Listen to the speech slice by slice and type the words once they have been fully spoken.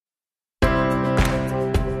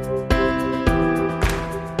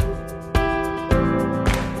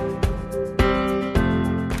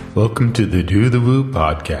Welcome to the Do the Woo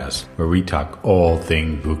podcast, where we talk all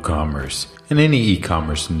things WooCommerce and any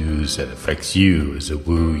e-commerce news that affects you as a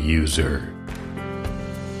Woo user.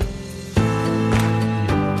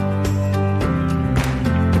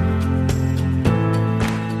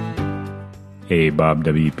 Hey, Bob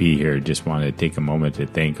WP here. Just want to take a moment to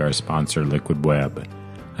thank our sponsor, Liquid Web.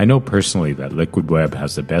 I know personally that Liquid Web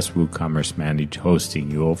has the best WooCommerce managed hosting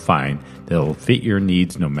you will find that will fit your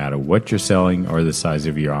needs no matter what you're selling or the size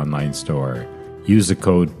of your online store. Use the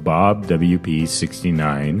code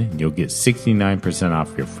BOBWP69 and you'll get 69%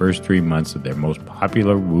 off your first 3 months of their most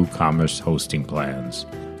popular WooCommerce hosting plans.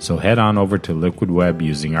 So head on over to Liquid Web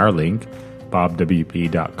using our link,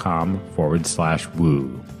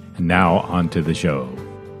 bobwp.com/woo. And now on to the show.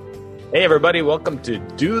 Hey everybody, welcome to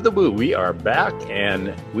Do the Woo. We are back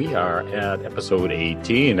and we are at episode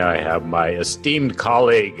 18. I have my esteemed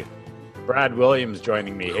colleague, Brad Williams,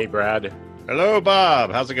 joining me. Hey Brad. Hello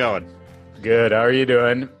Bob, how's it going? Good, how are you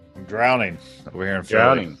doing? I'm drowning over here in Philly.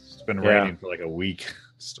 Drowning. It's been raining for like a week.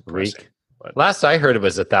 It's depressing. But last I heard it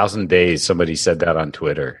was 1,000 days. Somebody said that on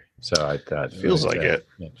Twitter. So I thought feels like it.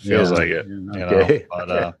 Feels like it. Okay.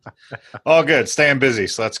 But all good. Staying busy,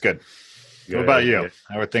 so that's good. What about you?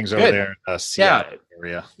 How are things over there in Seattle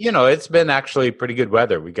area? You know, it's been actually pretty good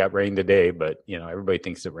weather. We got rain today, but you know, everybody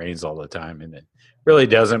thinks it rains all the time, and it really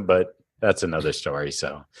doesn't. But that's another story.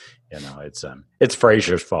 So, you know, it's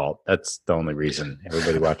Frasier's fault. That's the only reason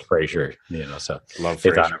everybody watched Frasier. You know, so love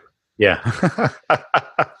Frasier. Yeah.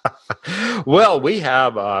 Well, we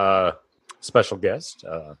have a special guest.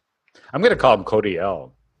 I'm going to call him Cody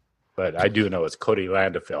L, but I do know it's Cody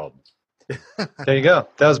Landefeld. There you go.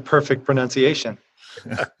 That was perfect pronunciation.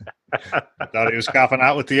 I thought he was coughing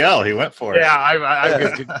out with the L. He went for it. Yeah,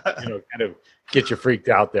 I could, kind of get you freaked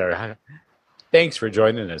out there. Thanks for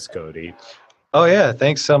joining us, Cody. Oh yeah,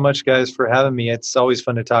 thanks so much, guys, for having me. It's always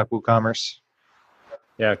fun to talk WooCommerce.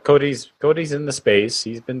 Yeah, Cody's in the space.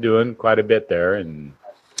 He's been doing quite a bit there, and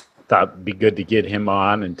thought it'd be good to get him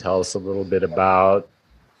on and tell us a little bit about,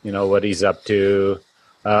 what he's up to.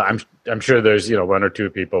 I'm sure there's one or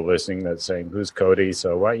two people listening that's saying, "Who's Cody?"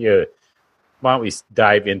 So why don't we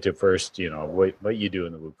dive into first, what you do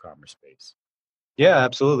in the WooCommerce space? Yeah,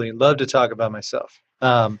 absolutely. Love to talk about myself.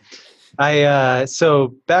 So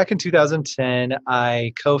back in 2010,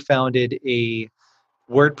 I co-founded a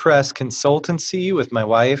WordPress consultancy with my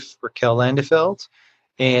wife, Raquel Landefeld,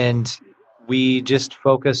 and we just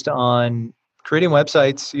focused on creating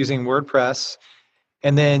websites using WordPress.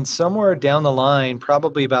 And then somewhere down the line,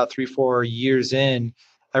 probably about 3-4 years in,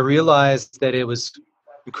 I realized that it was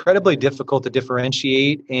incredibly difficult to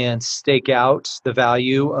differentiate and stake out the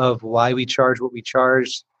value of why we charge what we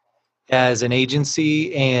charge as an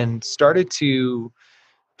agency, and started to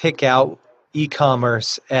pick out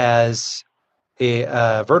e-commerce as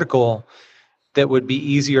a vertical that would be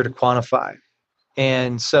easier to quantify.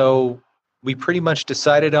 And so we pretty much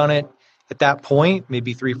decided on it at that point,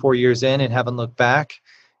 maybe 3-4 years in, and haven't looked back.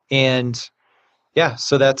 And yeah,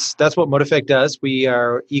 so that's what Motifect does. We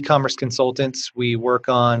are e-commerce consultants. We work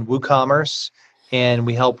on WooCommerce, and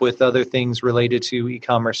we help with other things related to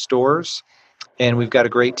e-commerce stores. And we've got a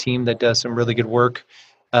great team that does some really good work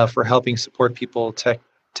for helping support people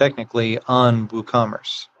technically on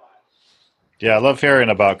WooCommerce. Yeah, I love hearing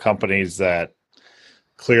about companies that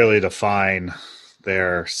clearly define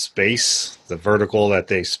their space, the vertical that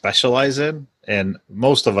they specialize in. And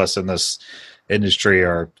most of us in this industry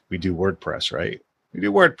we do WordPress, right? We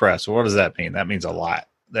do WordPress. Well, what does that mean? That means a lot.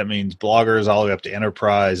 That means bloggers all the way up to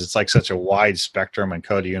enterprise. It's like such a wide spectrum. And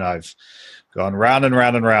Cody, you and I've gone round and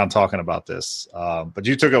round and round talking about this. But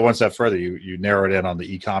you took it one step further. You narrowed in on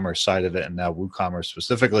the e-commerce side of it, and now WooCommerce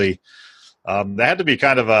specifically. That had to be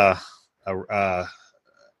kind of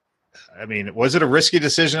was it a risky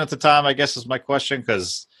decision at the time, I guess is my question,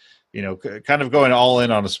 because, kind of going all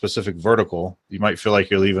in on a specific vertical, you might feel like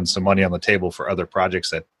you're leaving some money on the table for other projects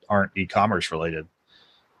that aren't e-commerce related.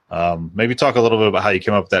 Maybe talk a little bit about how you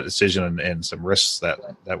came up with that decision and some risks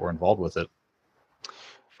that were involved with it.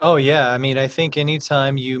 Oh, yeah. I think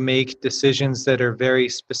anytime you make decisions that are very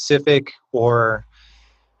specific, or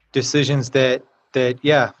decisions that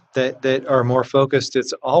are more focused,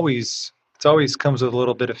 it always comes with a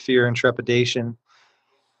little bit of fear and trepidation.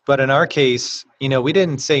 But in our case, we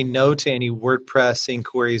didn't say no to any WordPress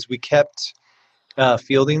inquiries. We kept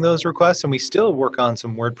fielding those requests, and we still work on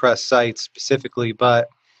some WordPress sites specifically. But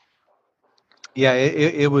yeah,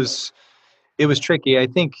 it was tricky. I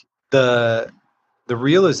think the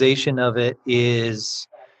realization of it is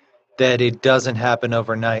that it doesn't happen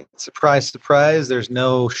overnight. Surprise, surprise, there's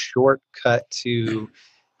no shortcut to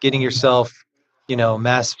getting yourself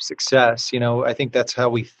massive success. I think that's how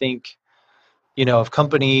we think, of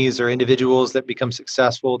companies or individuals that become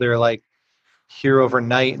successful. They're like here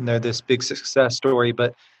overnight and they're this big success story.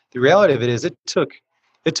 But the reality of it is it took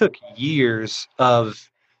years of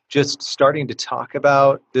just starting to talk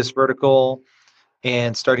about this vertical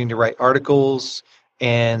and starting to write articles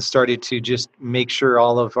and started to just make sure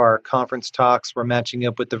all of our conference talks were matching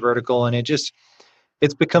up with the vertical. And it's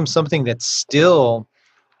become something that's still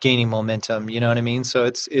gaining momentum. You know what I mean? So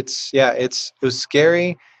it was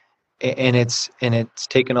scary, and it's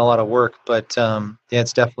taken a lot of work, but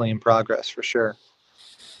it's definitely in progress for sure.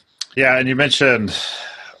 Yeah, and you mentioned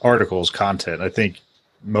articles, content. I think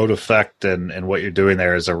Mode Effect and what you're doing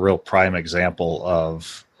there is a real prime example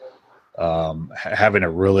of having a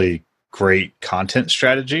really great content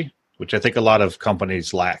strategy, which I think a lot of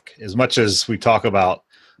companies lack. As much as we talk about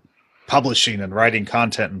publishing and writing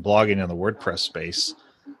content and blogging in the WordPress space,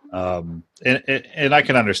 and I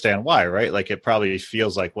can understand why, right? Like it probably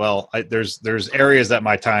feels like, well, there's areas that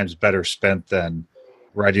my time's better spent than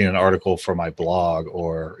writing an article for my blog,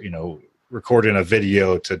 or recording a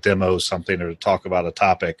video to demo something or to talk about a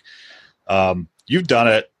topic. You've done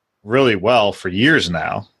it really well for years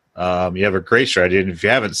now. You have a great strategy, and if you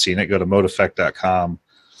haven't seen it, go to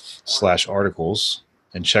modeeffect.com/articles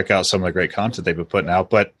and check out some of the great content they've been putting out.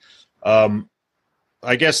 But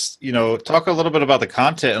I guess, talk a little bit about the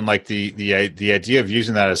content and like the idea of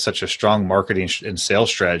using that as such a strong marketing and sales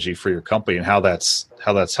strategy for your company, and how that's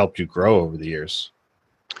helped you grow over the years.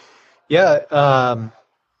 Yeah,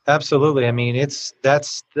 absolutely. I mean, that's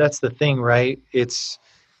the thing, right? It's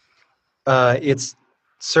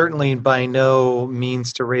certainly by no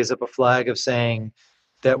means to raise up a flag of saying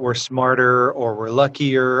that we're smarter or we're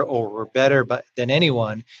luckier or we're better than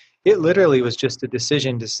anyone. It literally was just a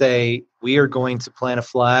decision to say we are going to plant a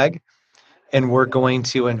flag and we're going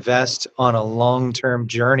to invest on a long-term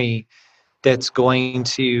journey that's going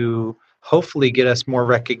to hopefully get us more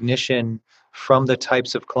recognition from the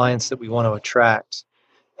types of clients that we want to attract.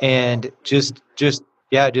 And just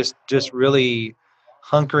really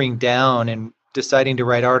hunkering down and deciding to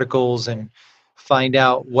write articles and find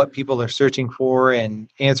out what people are searching for and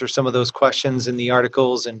answer some of those questions in the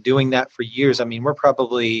articles, and doing that for years. I mean, we're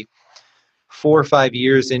probably 4 or 5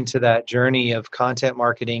 years into that journey of content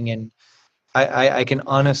marketing, and I can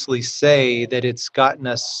honestly say that it's gotten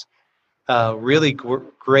us really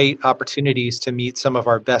great opportunities to meet some of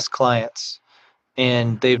our best clients.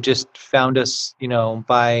 And they've just found us,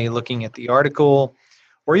 by looking at the article,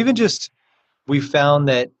 or even just, we found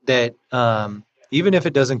that even if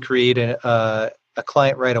it doesn't create a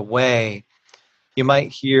client right away, you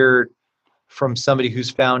might hear from somebody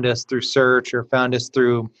who's found us through search or found us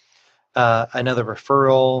through another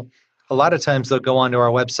referral. A lot of times they'll go onto our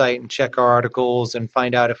website and check our articles and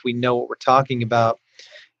find out if we know what we're talking about.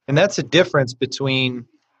 And that's a difference between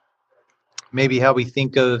maybe how we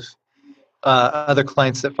think of other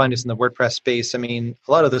clients that find us in the WordPress space. I mean,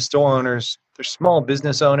 a lot of the store owners, they're small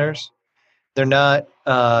business owners. They're not,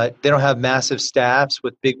 they don't have massive staffs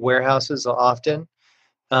with big warehouses often.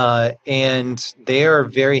 And they are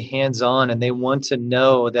very hands-on, and they want to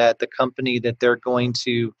know that the company that they're going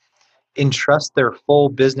to entrust their full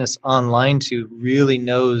business online to really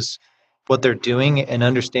knows what they're doing and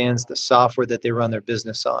understands the software that they run their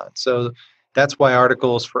business on. So that's why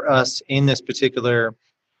articles for us in this particular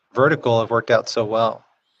vertical have worked out so well.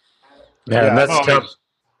 Yeah, and that's tough.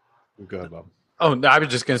 Go ahead, Bob. Oh, no, I was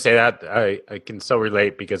just going to say that I can so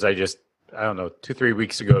relate, because I don't know, 2-3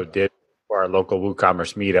 weeks ago did for our local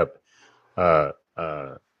WooCommerce meetup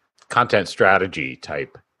content strategy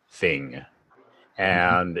type thing.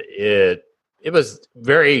 And it was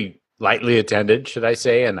very lightly attended, should I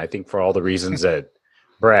say, and I think for all the reasons that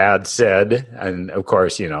Brad said, and of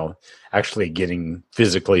course, actually getting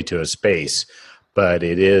physically to a space. But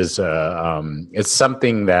it is it's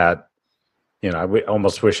something that I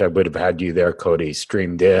almost wish I would have had you there, Cody,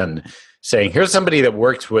 streamed in, saying, here's somebody that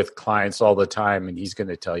works with clients all the time, and he's going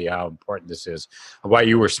to tell you how important this is, why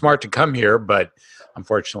you were smart to come here, but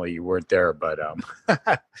unfortunately you weren't there. But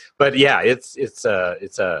but yeah,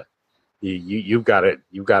 you've got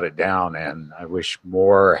it down, and I wish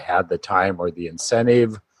more had the time or the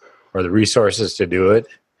incentive or the resources to do it.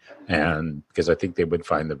 And because I think they would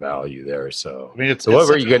find the value there. So, I mean, what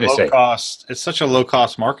were you going to say? It's such a low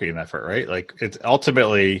cost marketing effort, right? Like it's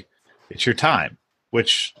your time,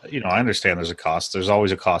 which, I understand there's a cost. There's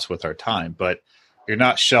always a cost with our time, but you're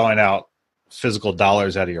not shelling out physical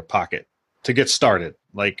dollars out of your pocket to get started.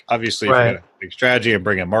 Like obviously, if you're going to have a big strategy and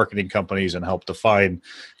bring in marketing companies and help define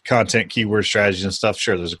content, keyword strategies and stuff,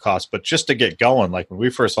 sure, there's a cost. But just to get going, like when we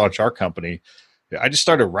first launched our company, I just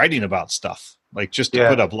started writing about stuff. like just to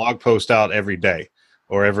put a blog post out every day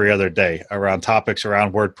or every other day around topics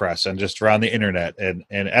around WordPress and just around the internet. And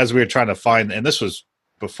as we were trying to find, and this was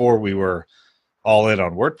before we were all in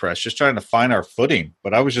on WordPress, just trying to find our footing.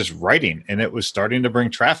 But I was just writing, and it was starting to bring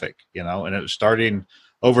traffic, and it was starting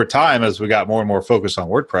over time as we got more and more focused on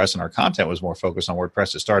WordPress and our content was more focused on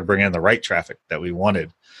WordPress. It started bringing in the right traffic that we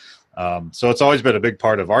wanted. So it's always been a big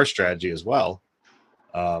part of our strategy as well.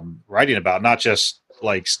 Writing about not just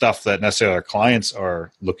like stuff that necessarily our clients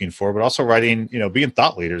are looking for, but also writing, being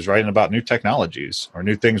thought leaders, writing about new technologies or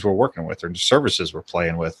new things we're working with or new services we're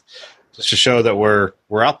playing with, just to show that we're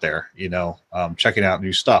out there, checking out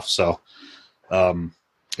new stuff. So,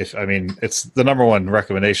 it's the number one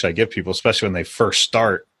recommendation I give people, especially when they first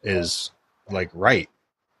start, is like write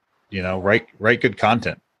good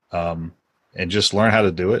content, and just learn how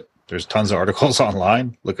to do it. There's tons of articles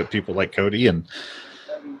online. Look at people like Cody, and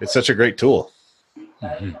it's such a great tool.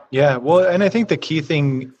 Mm-hmm. Yeah, well, and I think the key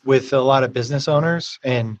thing with a lot of business owners,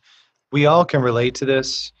 and we all can relate to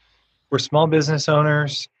this, we're small business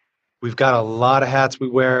owners. We've got a lot of hats we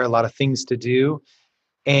wear, a lot of things to do.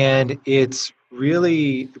 And it's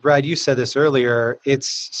really, Brad, you said this earlier,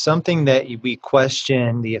 it's something that we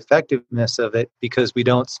question the effectiveness of it because we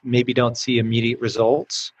don't see immediate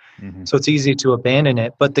results. Mm-hmm. So it's easy to abandon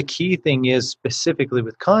it. But the key thing is, specifically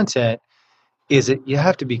with content, is that you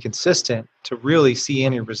have to be consistent to really see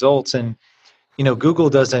any results. And, Google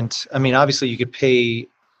doesn't, obviously you could pay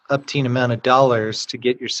up-teen amount of dollars to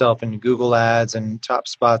get yourself in Google ads and top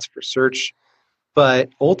spots for search. But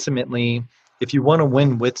ultimately, if you want to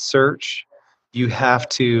win with search, you have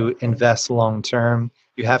to invest long-term.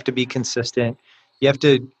 You have to be consistent. You have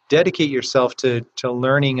to dedicate yourself to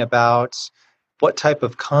learning about what type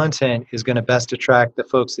of content is going to best attract the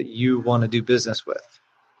folks that you want to do business with.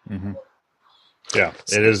 Mm-hmm. Yeah,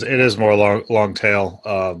 it is more long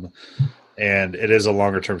tail. And it is a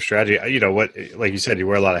longer term strategy. Like you said, you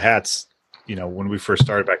wear a lot of hats. When we first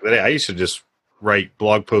started back in the day, I used to just write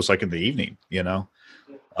blog posts like in the evening,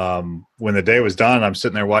 when the day was done, I'm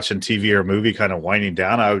sitting there watching TV or a movie, kind of winding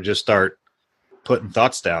down. I would just start putting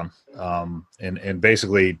thoughts down, and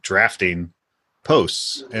basically drafting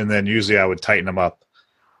posts. And then usually I would tighten them up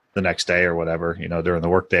the next day or whatever, during the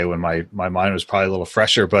workday when my mind was probably a little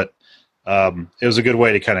fresher, but it was a good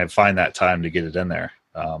way to kind of find that time to get it in there.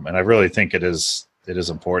 And I really think it is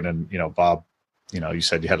important. And, Bob, you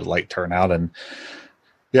said you had a light turnout, and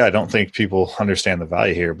yeah, I don't think people understand the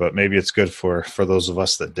value here, but maybe it's good for those of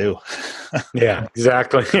us that do. Yeah,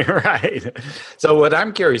 exactly. Right. So what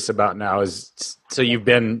I'm curious about now is, so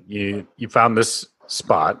you found this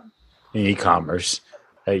spot in e-commerce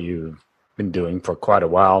that you've been doing for quite a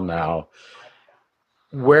while now.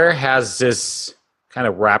 Where has this kind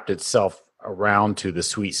of wrapped itself around to the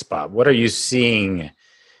sweet spot? What are you seeing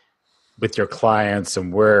with your clients,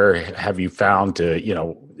 and where have you found to,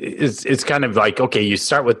 it's kind of like, okay,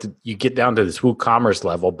 you get down to this WooCommerce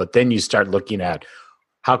level, but then you start looking at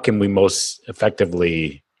how can we most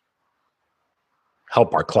effectively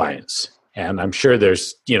help our clients? And I'm sure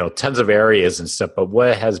there's, tons of areas and stuff, but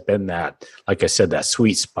what has been that, like I said, that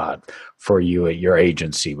sweet spot for you at your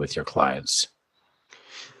agency with your clients?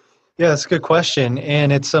 Yeah, that's a good question.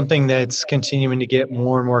 And it's something that's continuing to get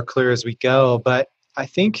more and more clear as we go. But I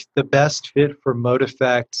think the best fit for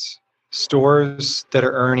ModeEffect stores that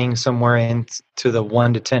are earning somewhere into the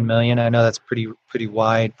 1 to 10 million. I know that's pretty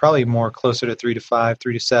wide, probably more closer to 3 to 5,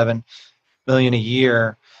 3 to 7 million a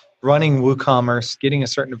year, running WooCommerce, getting a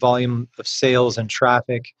certain volume of sales and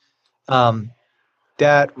traffic.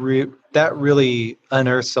 That really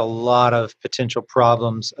unearths a lot of potential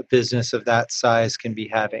problems a business of that size can be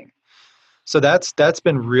having. So that's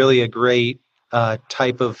been really a great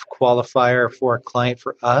type of qualifier for a client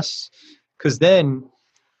for us, because then,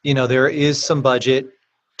 there is some budget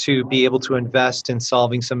to be able to invest in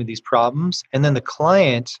solving some of these problems. And then the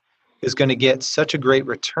client is going to get such a great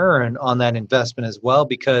return on that investment as well,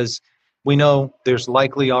 because we know there's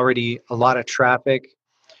likely already a lot of traffic.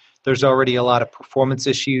 There's already a lot of performance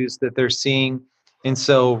issues that they're seeing. And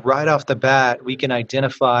so right off the bat, we can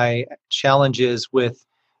identify challenges with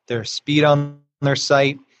their speed on their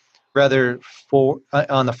site, rather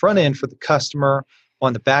on the front end for the customer,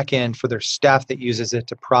 on the back end for their staff that uses it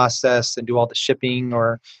to process and do all the shipping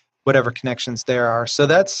or whatever connections there are. So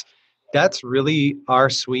that's really our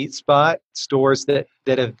sweet spot. Stores that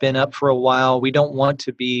have been up for a while. We don't want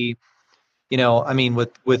to be,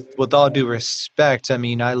 with all due respect,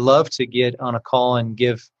 I love to get on a call and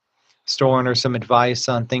give store owners some advice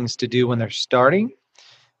on things to do when they're starting.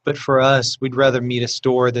 But for us, we'd rather meet a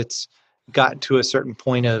store that's gotten to a certain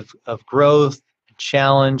point of growth and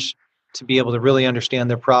challenge to be able to really understand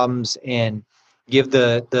their problems and give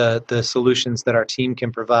the solutions that our team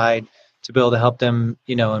can provide to be able to help them,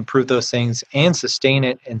 improve those things and sustain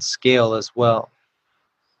it and scale as well.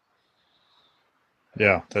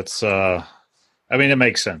 Yeah, that's I mean, it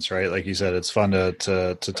makes sense, right? Like you said, it's fun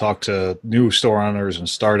to talk to new store owners and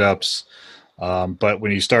startups. But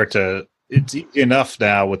when you start to, it's easy enough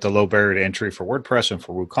now with the low barrier to entry for WordPress and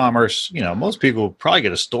for WooCommerce. Most people probably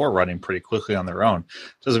get a store running pretty quickly on their own.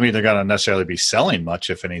 Doesn't mean they're going to necessarily be selling much,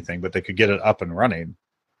 if anything, but they could get it up and running.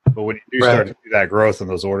 But when you do start to see that growth and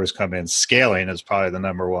those orders come in, scaling is probably the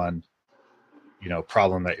number one,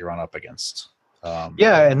 problem that you run up against.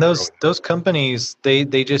 And those companies, they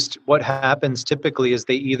just, what happens typically is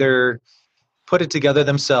they either put it together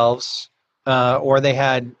themselves, or they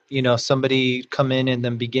had somebody come in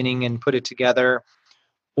the beginning and put it together,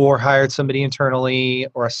 or hired somebody internally,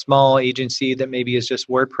 or a small agency that maybe is just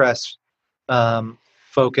WordPress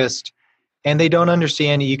focused, and they don't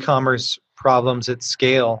understand e-commerce problems at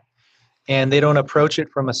scale, and they don't approach it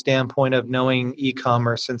from a standpoint of knowing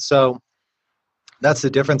e-commerce. And so that's the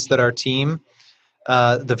difference that our team,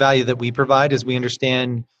 the value that we provide is we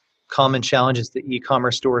understand common challenges that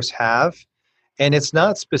e-commerce stores have. And it's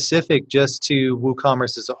not specific just to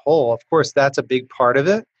WooCommerce as a whole. Of course, that's a big part of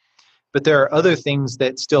it. But there are other things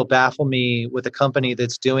that still baffle me with a company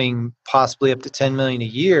that's doing possibly up to 10 million a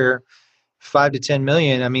year, 5 to 10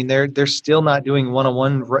 million. I mean, they're still not doing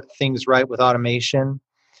one-on-one things right with automation.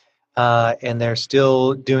 And they're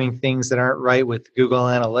still doing things that aren't right with Google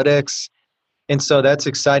Analytics. And so that's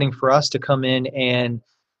exciting for us to come in and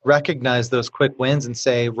recognize those quick wins and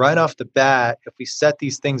say, right off the bat, if we set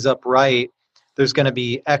these things up right, there's going to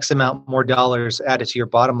be X amount more dollars added to your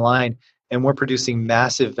bottom line. And we're producing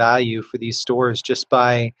massive value for these stores just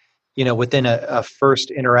by, within a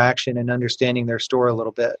first interaction and understanding their store a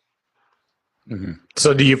little bit. Mm-hmm.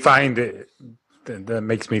 So do you find that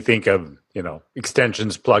makes me think of,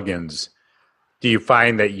 extensions, plugins. Do you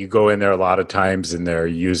find that you go in there a lot of times and they're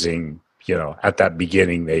using, at that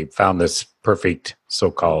beginning, they found this perfect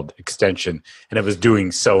so-called extension and it was doing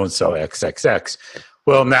so-and-so XXX.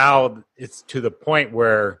 Well, now it's to the point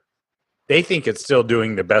where they think it's still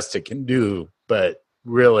doing the best it can do, but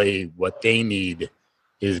really what they need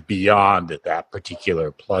is beyond that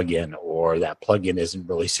particular plugin, or that plugin isn't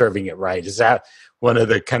really serving it right. Is that one of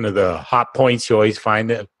the kind of the hot points you always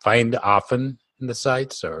find often in the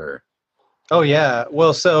sites, or? Oh yeah.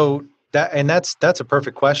 Well, so that's a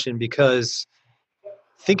perfect question, because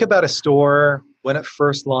think about a store when it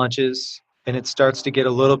first launches and it starts to get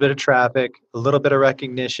a little bit of traffic, a little bit of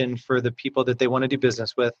recognition for the people that they want to do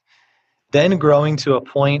business with, then growing to a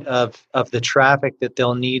point of the traffic that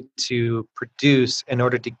they'll need to produce in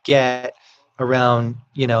order to get around,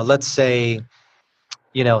 let's say,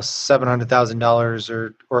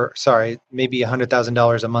 $700,000 or sorry, maybe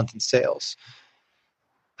 $100,000 a month in sales.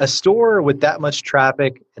 A store with that much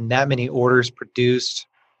traffic and that many orders produced,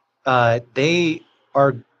 they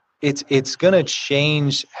are, it's going to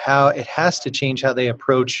change it has to change how they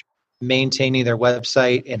approach maintaining their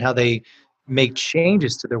website and how they make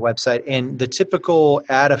changes to their website. And the typical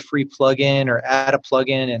add a free plugin or add a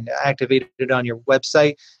plugin and activate it on your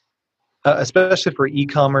website, especially for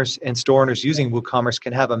e-commerce and store owners using WooCommerce,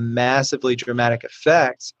 can have a massively dramatic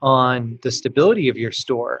effect on the stability of your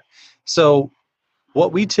store. So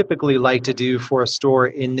what we typically like to do for a store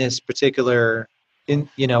in this particular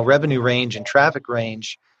revenue range and traffic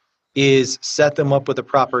range is set them up with a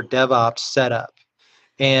proper DevOps setup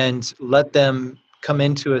and let them come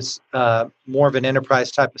into a more of an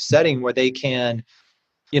enterprise type of setting where they can,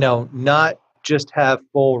 not just have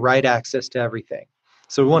full write access to everything.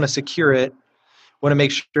 So we want to secure it, want to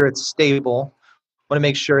make sure it's stable, want to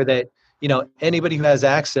make sure that, anybody who has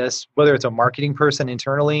access, whether it's a marketing person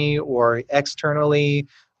internally or externally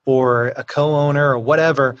or a co-owner or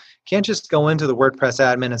whatever, can't just go into the WordPress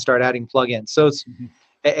admin and start adding plugins. So it's,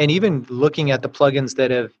 and even looking at the plugins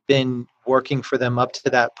that have been working for them up to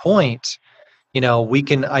that point, we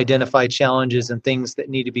can identify challenges and things that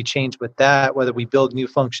need to be changed with that, whether we build new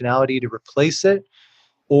functionality to replace it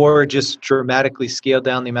or just dramatically scale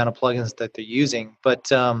down the amount of plugins that they're using.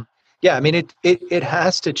 But yeah, I mean, it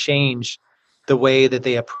has to change the way that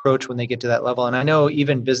they approach when they get to that level. And I know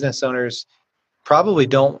even business owners probably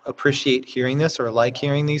don't appreciate hearing this or like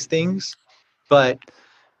hearing these things, but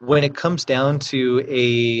when it comes down to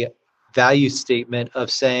a value statement of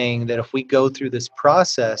saying that if we go through this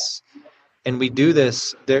process and we do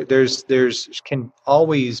this, there's can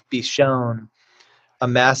always be shown a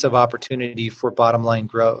massive opportunity for bottom line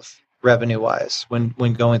growth revenue wise when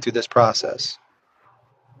going through this process.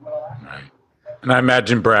 Right. And I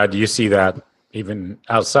imagine, Brad, you see that even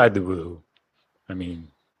outside the Woo. I mean,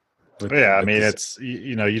 Yeah, I mean, it's,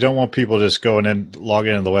 you don't want people just going in,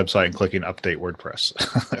 logging into the website and clicking update WordPress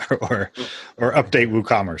or update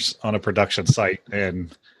WooCommerce on a production site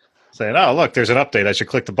and saying, oh, look, there's an update. I should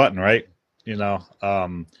click the button, right?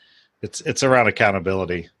 It's around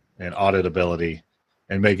accountability and auditability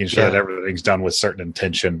and making sure that everything's done with certain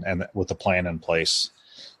intention and with a plan in place.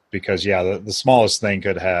 Because, the smallest thing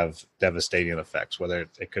could have devastating effects, whether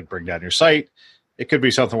it could bring down your site. It could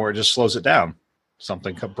be something where it just slows it down.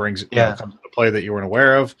 Something comes into play that you weren't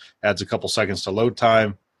aware of, adds a couple seconds to load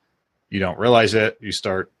time. You don't realize it. You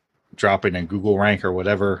start dropping in Google rank or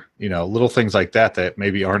whatever, little things like that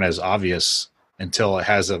maybe aren't as obvious until it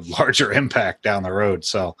has a larger impact down the road.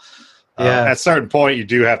 So at a certain point, you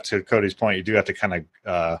do have to, Cody's point, you do have to kind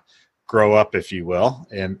of grow up, if you will,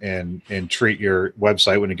 and treat your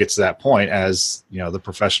website when it gets to that point as, the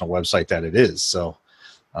professional website that it is. So,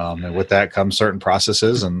 and with that comes certain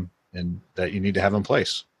processes and that you need to have in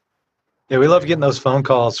place. Yeah, we love getting those phone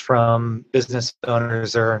calls from business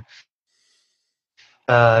owners or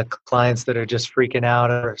clients that are just freaking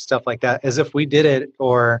out or stuff like that, as if we did it,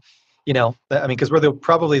 or, because we're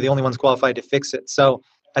probably the only ones qualified to fix it. So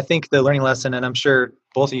I think the learning lesson, and I'm sure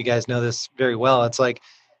both of you guys know this very well, it's like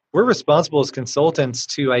we're responsible as consultants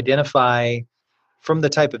to identify from the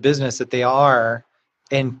type of business that they are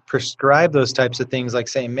and prescribe those types of things, like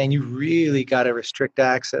saying, man, you really got to restrict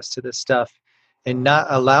access to this stuff and not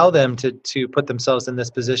allow them to put themselves in this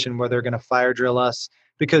position where they're going to fire drill us.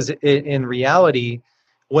 Because in reality,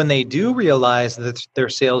 when they do realize that their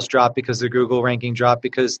sales drop because their Google ranking dropped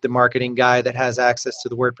because the marketing guy that has access to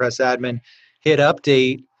the WordPress admin hit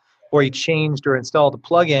update, or he changed or installed a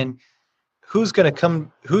plugin, who's going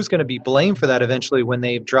to be blamed for that eventually when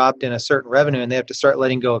they've dropped in a certain revenue and they have to start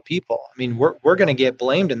letting go of people? I mean, we're going to get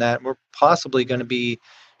blamed in that, and we're possibly going to be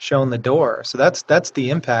shown the door. So that's the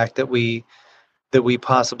impact that we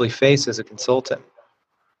possibly face as a consultant.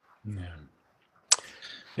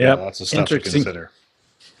 Yeah, lots of stuff to consider.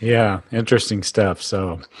 Yeah, interesting stuff.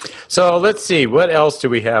 So let's see, what else do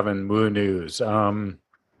we have in Woo News? Just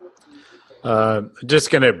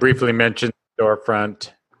going to briefly mention Storefront,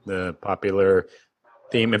 the popular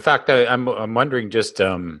theme. In fact, I'm wondering just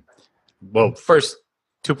first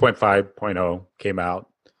 2.5.0 came out,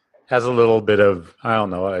 has a little bit of, I don't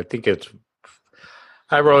know,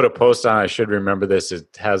 I wrote a post on, I should remember this,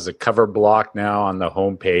 it has a cover block now on the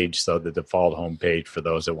homepage, so the default homepage for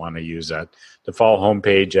those that want to use that. Default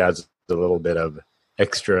homepage adds a little bit of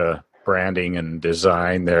extra branding and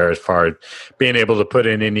design there as far as being able to put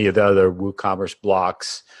in any of the other WooCommerce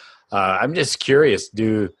blocks. I'm just curious,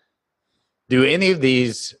 do any of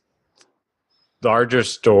these larger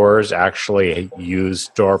stores actually use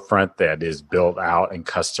Storefront that is built out and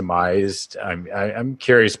customized? I'm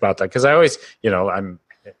curious about that, because I always, I'm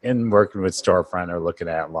in working with Storefront or looking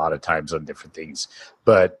at a lot of times on different things.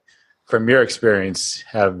 But from your experience,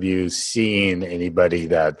 have you seen anybody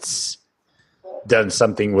that's done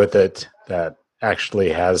something with it that actually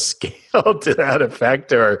has scaled to that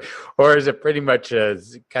effect, or is it pretty much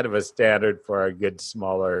kind of a standard for a good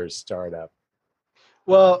smaller startup?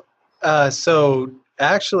 Well, so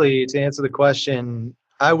actually, to answer the question,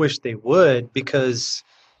 I wish they would, because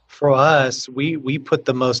for us, we put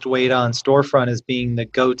the most weight on Storefront as being the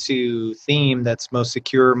go-to theme that's most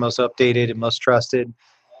secure, most updated, and most trusted.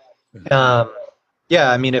 Yeah,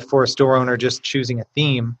 I mean, if for a store owner just choosing a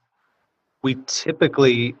theme, we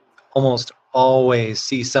typically almost always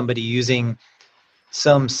see somebody using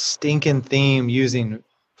some stinking theme using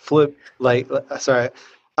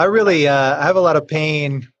I really have a lot of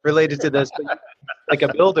pain related to this, but like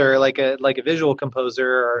a builder, like a visual composer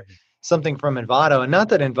or something from Envato. And not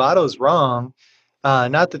that Envato is wrong,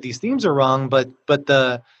 not that these themes are wrong, but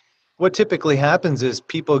what typically happens is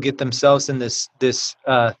people get themselves in this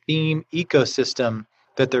theme ecosystem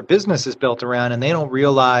that their business is built around, and they don't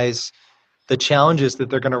realize the challenges that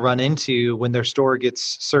they're going to run into when their store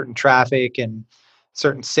gets certain traffic and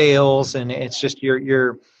certain sales, and it's just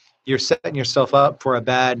you're setting yourself up for a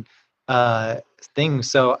bad thing.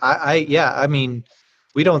 So I mean,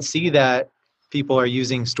 we don't see that people are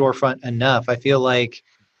using Storefront enough. I feel like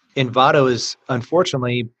Envato is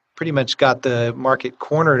unfortunately pretty much got the market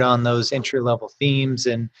cornered on those entry level themes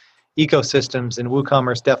and ecosystems, and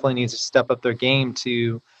WooCommerce definitely needs to step up their game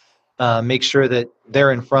to make sure that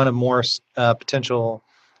they're in front of more potential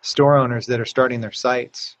store owners that are starting their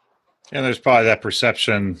sites. And there's probably that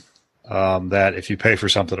perception that if you pay for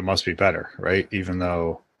something, it must be better, right? Even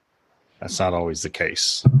though that's not always the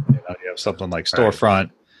case. You have something like Storefront.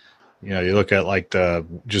 You look at like the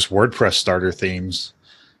just WordPress starter themes.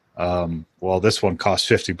 Well, this one costs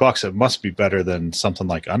 $50. It must be better than something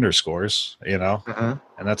like Underscores, Mm-hmm.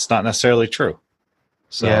 and that's not necessarily true.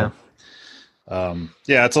 So,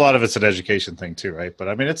 it's a lot of it's an education thing too, right? But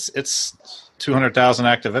I mean, it's 200,000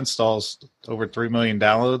 active installs, over 3 million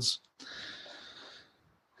downloads.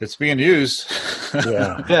 It's being used.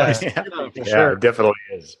 Yeah. For sure. It definitely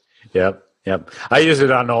is. Yep. I use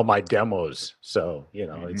it on all my demos. So,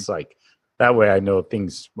 it's like that way I know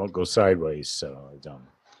things won't go sideways. So it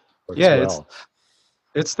works well.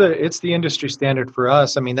 It's the industry standard for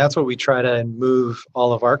us. I mean, that's what we try to move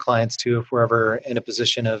all of our clients to if we're ever in a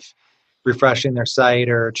position of refreshing their site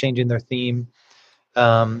or changing their theme.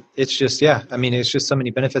 It's just, it's just so many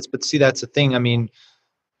benefits. But see, that's the thing. I mean,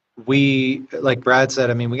 we, like Brad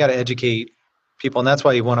said, we got to educate people, and that's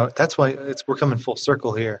why we're coming full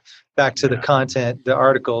circle here, back to the content, the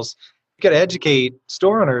articles. You got to educate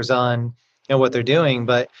store owners on what they're doing,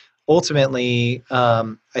 but ultimately,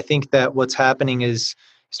 I think that what's happening is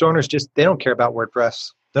store owners they don't care about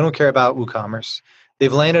WordPress, they don't care about WooCommerce.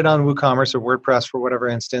 They've landed on WooCommerce or WordPress for whatever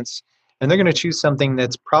instance, and they're going to choose something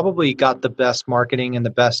that's probably got the best marketing and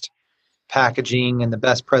the best packaging and the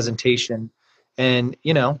best presentation. And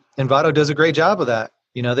Envato does a great job of that.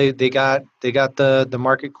 They got the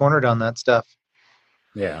market cornered on that stuff.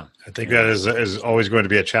 Yeah, I think that is always going to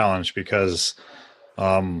be a challenge because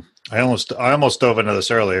I almost dove into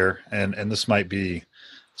this earlier, and this might be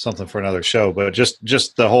something for another show, but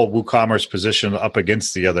just the whole WooCommerce position up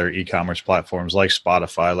against the other e-commerce platforms like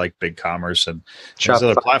Spotify, like BigCommerce, and these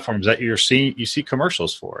other platforms that you see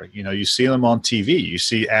commercials for. You see them on TV, you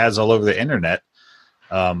see ads all over the internet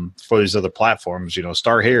for these other platforms.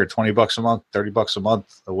 Start here, $20 a month, $30 a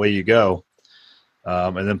month, away you go.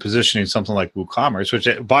 And then positioning something like WooCommerce, which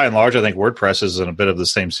by and large, I think WordPress is in a bit of the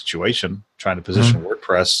same situation, trying to position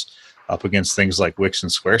WordPress up against things like Wix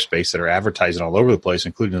and Squarespace that are advertising all over the place,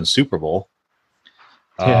 including the Super Bowl.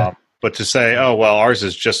 But to say, oh, well, ours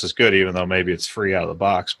is just as good, even though maybe it's free out of the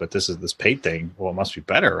box, but this paid thing, well, it must be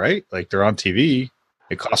better, right? Like they're on TV,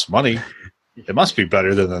 it costs money. It must be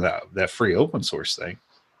better than that free open source thing.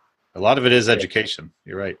 A lot of it is education.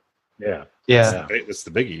 You're right. Yeah. That's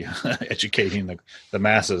the biggie, educating the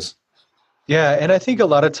masses. Yeah, and I think a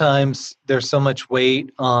lot of times there's so much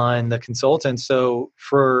weight on the consultant. So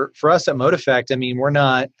for us at ModeEffect, we're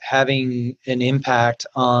not having an impact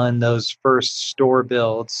on those first store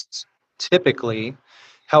builds typically.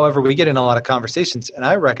 However, we get in a lot of conversations, and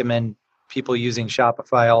I recommend people using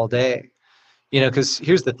Shopify all day. Because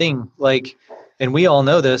here's the thing, and we all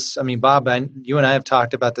know this. Bob, you and I have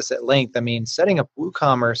talked about this at length. Setting up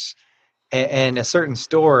WooCommerce and a certain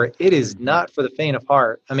store, it is not for the faint of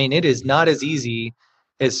heart. It is not as easy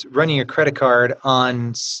as running your credit card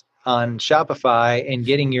on Shopify and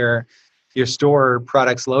getting your store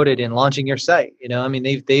products loaded and launching your site.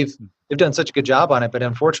 They've done such a good job on it, but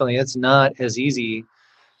unfortunately, it's not as easy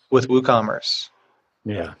with WooCommerce.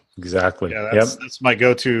 Yeah, exactly. Yeah, that's my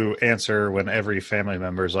go-to answer when every family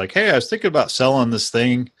member is like, "Hey, I was thinking about selling this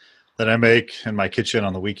thing that I make in my kitchen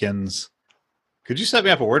on the weekends. Could you set me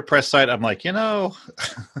up a WordPress site?" I'm like, No.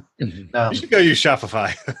 You should go use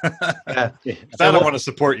Shopify. I don't want to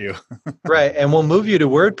support you. Right. And we'll move you to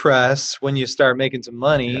WordPress when you start making some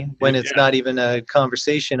money, when it's not even a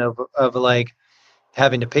conversation of like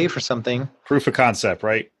having to pay for something. Proof of concept,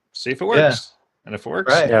 right? See if it works. Yeah. And if it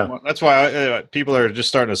works, that's why people are just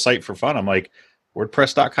starting a site for fun. I'm like,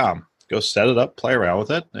 WordPress.com. Go set it up, play around with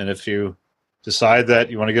it. And if you decide that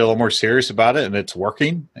you want to get a little more serious about it and it's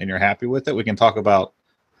working and you're happy with it, we can talk about,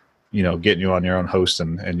 getting you on your own host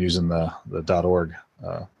and using the .org.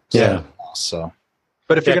 So,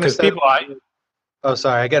 but if you're going to set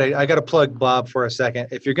I got to plug Bob for a second.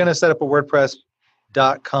 If you're going to set up a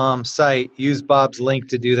WordPress.com site, use Bob's link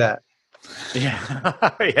to do that. Yeah,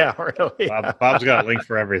 yeah, really. Bob's got a link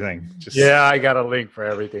for everything. I got a link for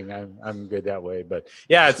everything. I'm good that way. But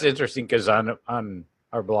yeah, it's interesting because on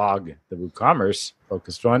our blog, the WooCommerce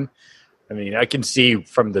focused one, I can see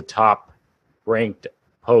from the top ranked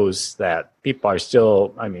posts that people are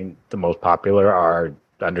still, the most popular are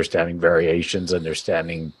understanding variations,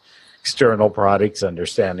 understanding external products,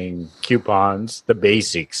 understanding coupons, the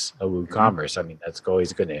basics of WooCommerce. That's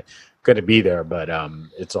always going to be there, but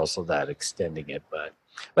it's also that extending it. But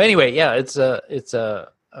anyway, yeah, it's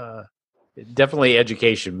definitely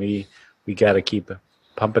education. We got to keep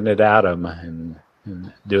pumping it at them and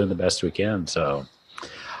doing the best we can. So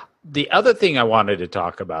the other thing I wanted to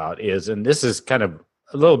talk about is, and this is kind of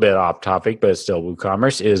a little bit off topic, but it's still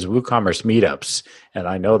WooCommerce, is WooCommerce Meetups. And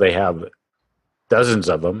I know they have dozens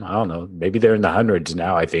of them. I don't know, maybe they're in the hundreds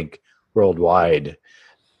now, I think, worldwide.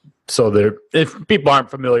 So if people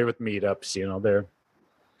aren't familiar with Meetups,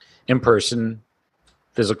 in-person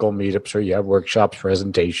physical meetups where you have workshops,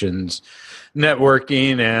 presentations,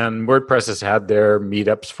 networking, and WordPress has had their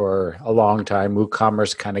meetups for a long time.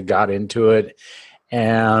 WooCommerce kind of got into it.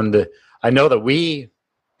 And I know that we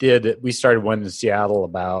started one in Seattle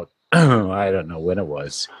about, I don't know when it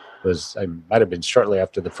was. I might have been shortly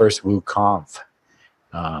after the first WooConf.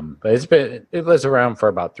 But it was around for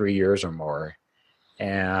about 3 years or more.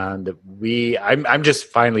 And I'm just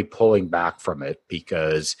finally pulling back from it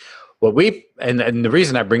because and the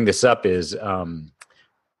reason I bring this up is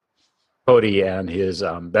Cody and his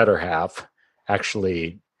better half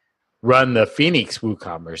actually run the Phoenix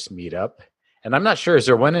WooCommerce meetup. And I'm not sure, is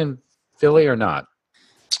there one in Philly or not?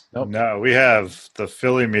 Nope. No, we have the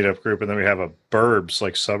Philly meetup group, and then we have a Burbs,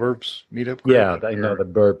 like suburbs meetup group. Yeah, I know the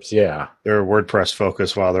Burbs, yeah. They're WordPress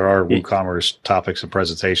focused, while there are WooCommerce topics and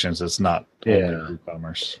presentations. It's not only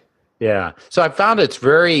WooCommerce. Yeah. So I found it's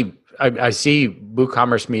I see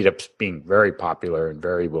WooCommerce meetups being very popular and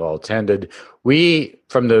very well attended.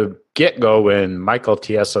 From the get-go, when Michael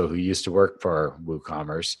Tieso, who used to work for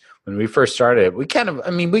WooCommerce, when we first started, we got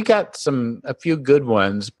a few good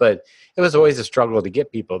ones, but it was always a struggle to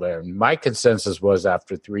get people there. And my consensus was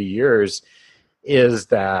after 3 years is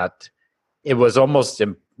that it was almost,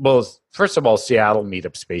 first of all, Seattle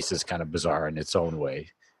meetup space is kind of bizarre in its own way.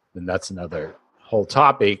 And that's another whole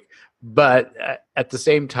topic. But at the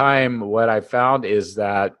same time, what I found is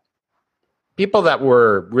that people that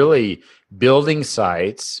were really building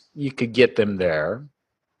sites, you could get them there.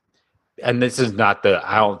 And this is not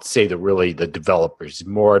I don't say the developers,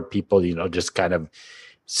 more people, just kind of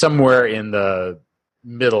somewhere in the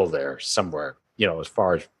middle there, somewhere, as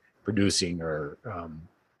far as producing or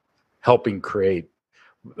helping create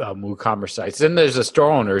WooCommerce sites. Then there's the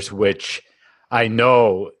store owners, which I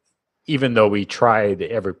know, even though we tried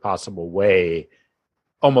every possible way,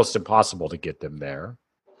 almost impossible to get them there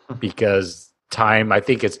because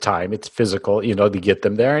it's physical, to get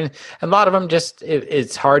them there. And a lot of them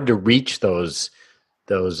it's hard to reach those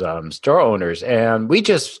store owners. And we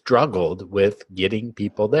just struggled with getting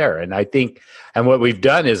people there. And I think, and what we've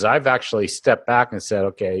done is I've actually stepped back and said,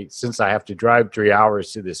 okay, since I have to drive 3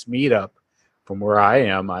 hours to this meetup from where I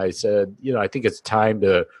am, I said, I think it's time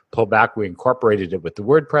to pull back. We incorporated it with the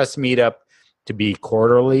WordPress meetup to be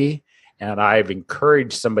quarterly. And I've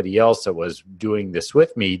encouraged somebody else that was doing this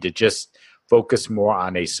with me to just focus more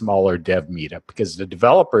on a smaller dev meetup, because the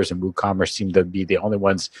developers in WooCommerce seem to be the only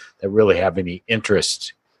ones that really have any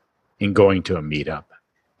interest in going to a meetup.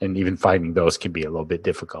 And even finding those can be a little bit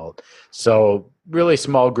difficult. So really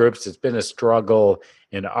small groups, it's been a struggle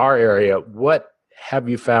in our area. What have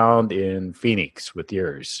you found in Phoenix with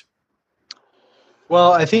yours?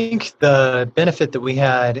 Well, I think the benefit that we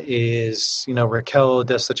had is, Raquel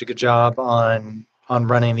does such a good job on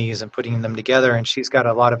running these and putting them together, and she's got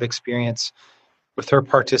a lot of experience with her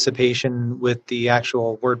participation with the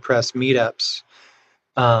actual WordPress meetups.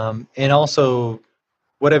 And also,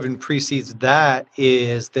 what even precedes that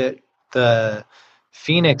is that the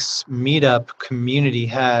Phoenix meetup community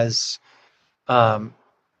has, I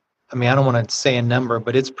don't want to say a number,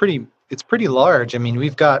 but it's pretty large.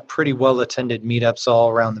 We've got pretty well attended meetups all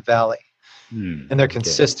around the valley. And they're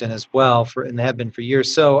consistent as well, and they have been for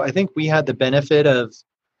years. So I think we had the benefit of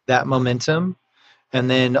that momentum, and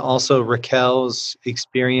then also Raquel's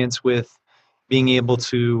experience with being able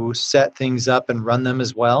to set things up and run them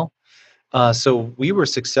as well. So we were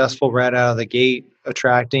successful right out of the gate,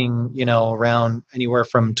 attracting around anywhere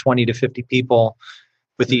from 20 to 50 people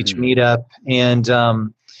with each meetup. And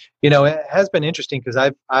it has been interesting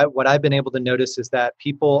because what I've been able to notice is that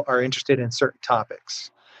people are interested in certain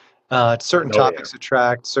topics. Topics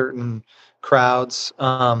attract certain crowds.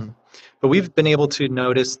 But we've been able to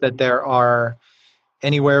notice that there are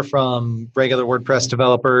anywhere from regular WordPress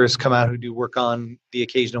developers come out who do work on the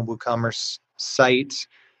occasional WooCommerce site.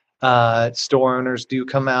 Store owners do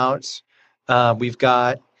come out. We've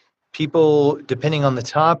got people, depending on the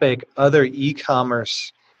topic, other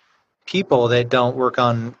e-commerce people that don't work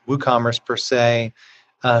on WooCommerce per se,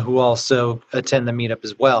 who also attend the meetup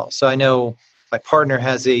as well. So I know my partner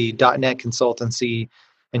has a .NET consultancy,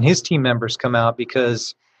 and his team members come out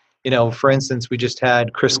because, for instance, we just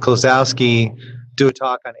had Chris Klosowski do a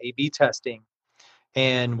talk on A/B testing.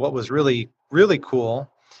 And what was really, really cool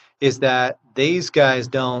is that these guys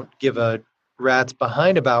don't give a rat's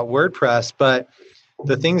behind about WordPress, but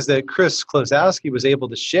the things that Chris Klosowski was able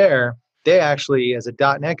to share, they actually, as a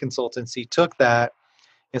 .NET consultancy, took that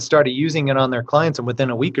and started using it on their clients. And within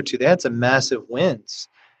a week or two, they had some massive wins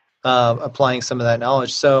applying some of that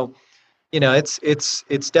knowledge. So,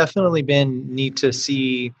 it's definitely been neat to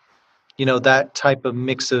see, that type of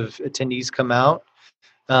mix of attendees come out.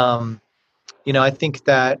 I think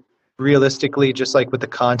that realistically, just like with the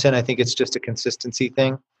content, I think it's just a consistency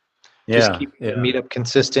thing. Just keep the meetup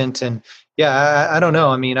consistent. And I don't know.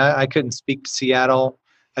 I mean, I couldn't speak to Seattle.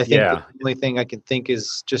 I think the only thing I can think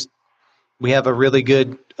is just we have a really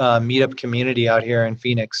good meetup community out here in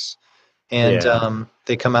Phoenix. And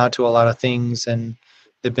they come out to a lot of things, and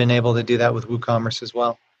they've been able to do that with WooCommerce as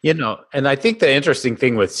well. And I think the interesting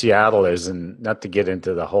thing with Seattle is, and not to get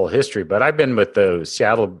into the whole history, but I've been with the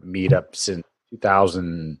Seattle meetup since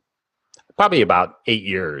 2000, probably about 8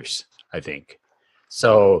 years, I think.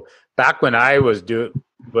 So back when I was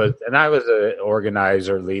and I was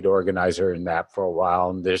a lead organizer in that for a while,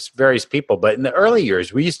 and there's various people, but in the early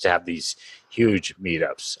years, we used to have these huge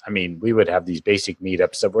meetups. I mean, we would have these basic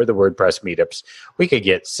meetups that were the WordPress meetups. We could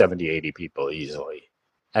get 70, 80 people easily.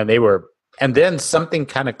 And then something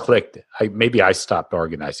kind of clicked. Maybe I stopped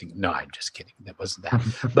organizing. No, I'm just kidding. That wasn't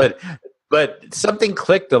that. But something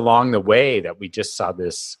clicked along the way that we just saw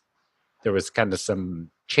this. There was kind of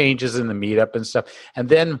some changes in the meetup and stuff. And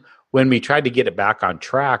then when we tried to get it back on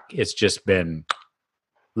track, it's just been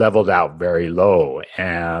leveled out very low.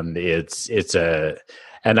 And I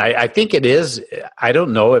think it is. I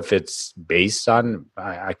don't know if it's based on.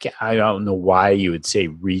 I don't know why you would say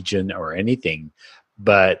region or anything.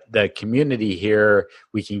 But the community here,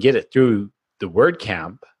 we can get it through the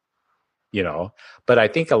WordCamp, But I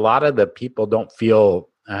think a lot of the people don't feel,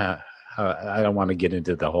 I don't want to get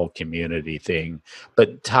into the whole community thing,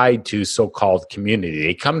 but tied to so-called community.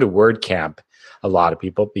 They come to WordCamp, a lot of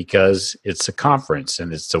people, because it's a conference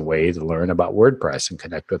and it's a way to learn about WordPress and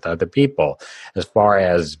connect with other people. As far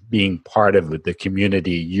as being part of the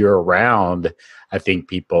community year-round, I think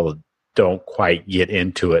people don't quite get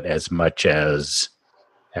into it as much as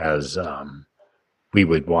we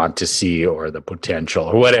would want to see, or the potential,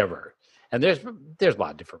 or whatever. And there's a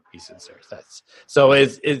lot of different reasons there.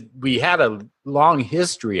 We had a long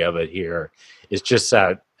history of it here. It's just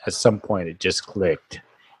that at some point it just clicked,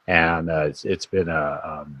 and it's been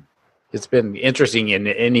interesting in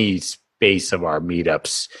any space of our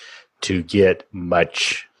meetups to get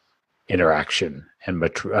much interaction and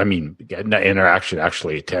not interaction,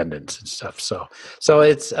 actually attendance and stuff. So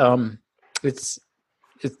it's an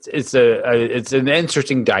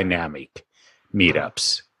interesting dynamic,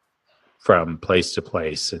 meetups from place to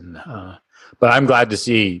place, and but I'm glad to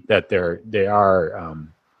see that they are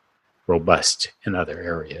robust in other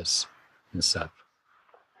areas and stuff.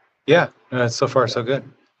 Yeah, so far so good.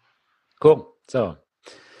 Cool. So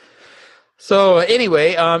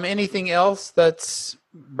anyway, anything else that's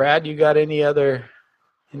Brad? You got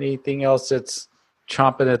anything else that's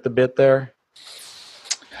chomping at the bit there?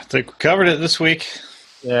 I think we covered it this week.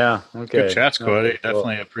 Yeah. Okay. Good chats, Cody. Okay, cool.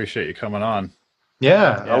 Definitely appreciate you coming on.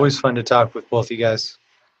 Yeah, always fun to talk with both you guys.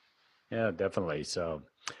 Yeah, definitely. So,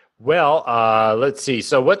 well, let's see.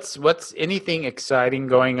 So, what's anything exciting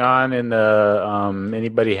going on in the?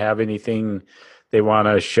 Anybody have anything they want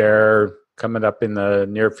to share coming up in the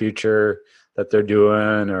near future that they're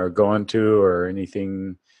doing or going to, or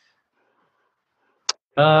anything?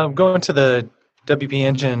 Going to the WP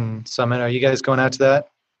Engine Summit. Are you guys going out to that?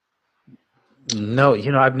 No,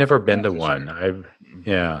 I've never been to one. I've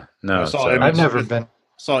never been.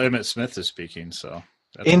 Saw Emmett Smith is speaking, so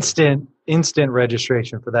instant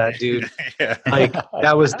registration for that, dude. Yeah. Like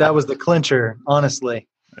that was the clincher, honestly.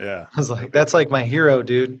 Yeah. I was like, that's like my hero,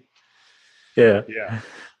 dude. Yeah. Yeah.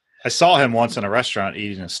 I saw him once in a restaurant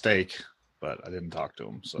eating a steak, but I didn't talk to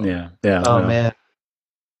him. So yeah. Oh man.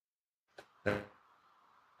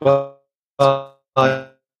 Well, I'm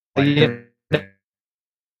a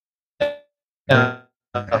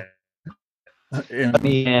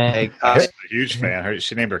huge fan.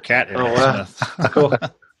 She named her cat Emmett Smith. Cool.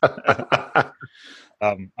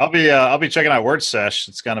 I'll be checking out Word Sesh.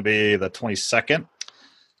 It's going to be the 22nd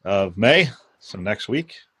of May, so next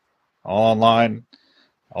week. All online,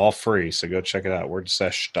 all free. So go check it out.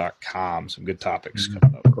 wordsesh.com. Some good topics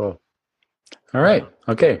coming up. Cool. All right.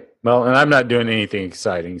 Okay. Well, and I'm not doing anything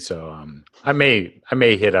exciting, so I may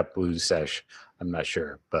hit up Blue Sesh. I'm not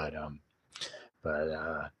sure, but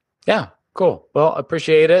yeah, cool. Well,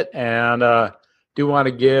 appreciate it, and do want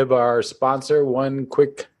to give our sponsor one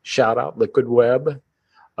quick shout out, Liquid Web.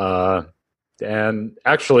 And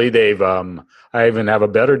actually, they've I even have a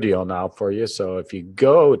better deal now for you. So if you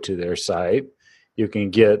go to their site, you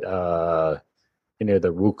can get the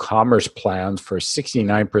WooCommerce plans for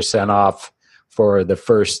 69% off for the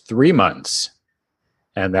first 3 months.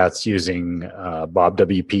 And that's using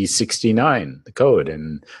BobWP69, the code.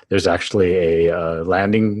 And there's actually a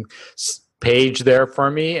landing page there for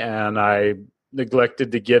me, and I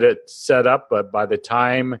neglected to get it set up. But by the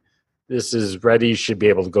time this is ready, you should be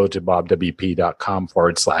able to go to bobwp.com/woo,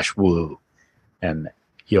 and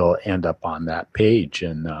you'll end up on that page.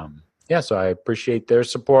 And so I appreciate their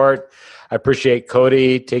support. I appreciate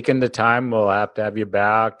Cody taking the time. We'll have to have you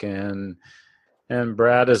back. And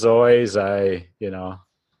Brad, as always, I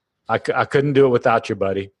couldn't do it without you,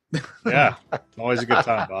 buddy. Yeah, always a good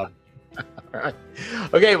time, Bob. All right.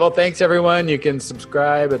 Okay, well, thanks, everyone. You can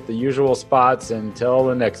subscribe at the usual spots. Until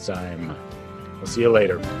the next time, we'll see you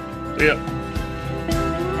later. See ya.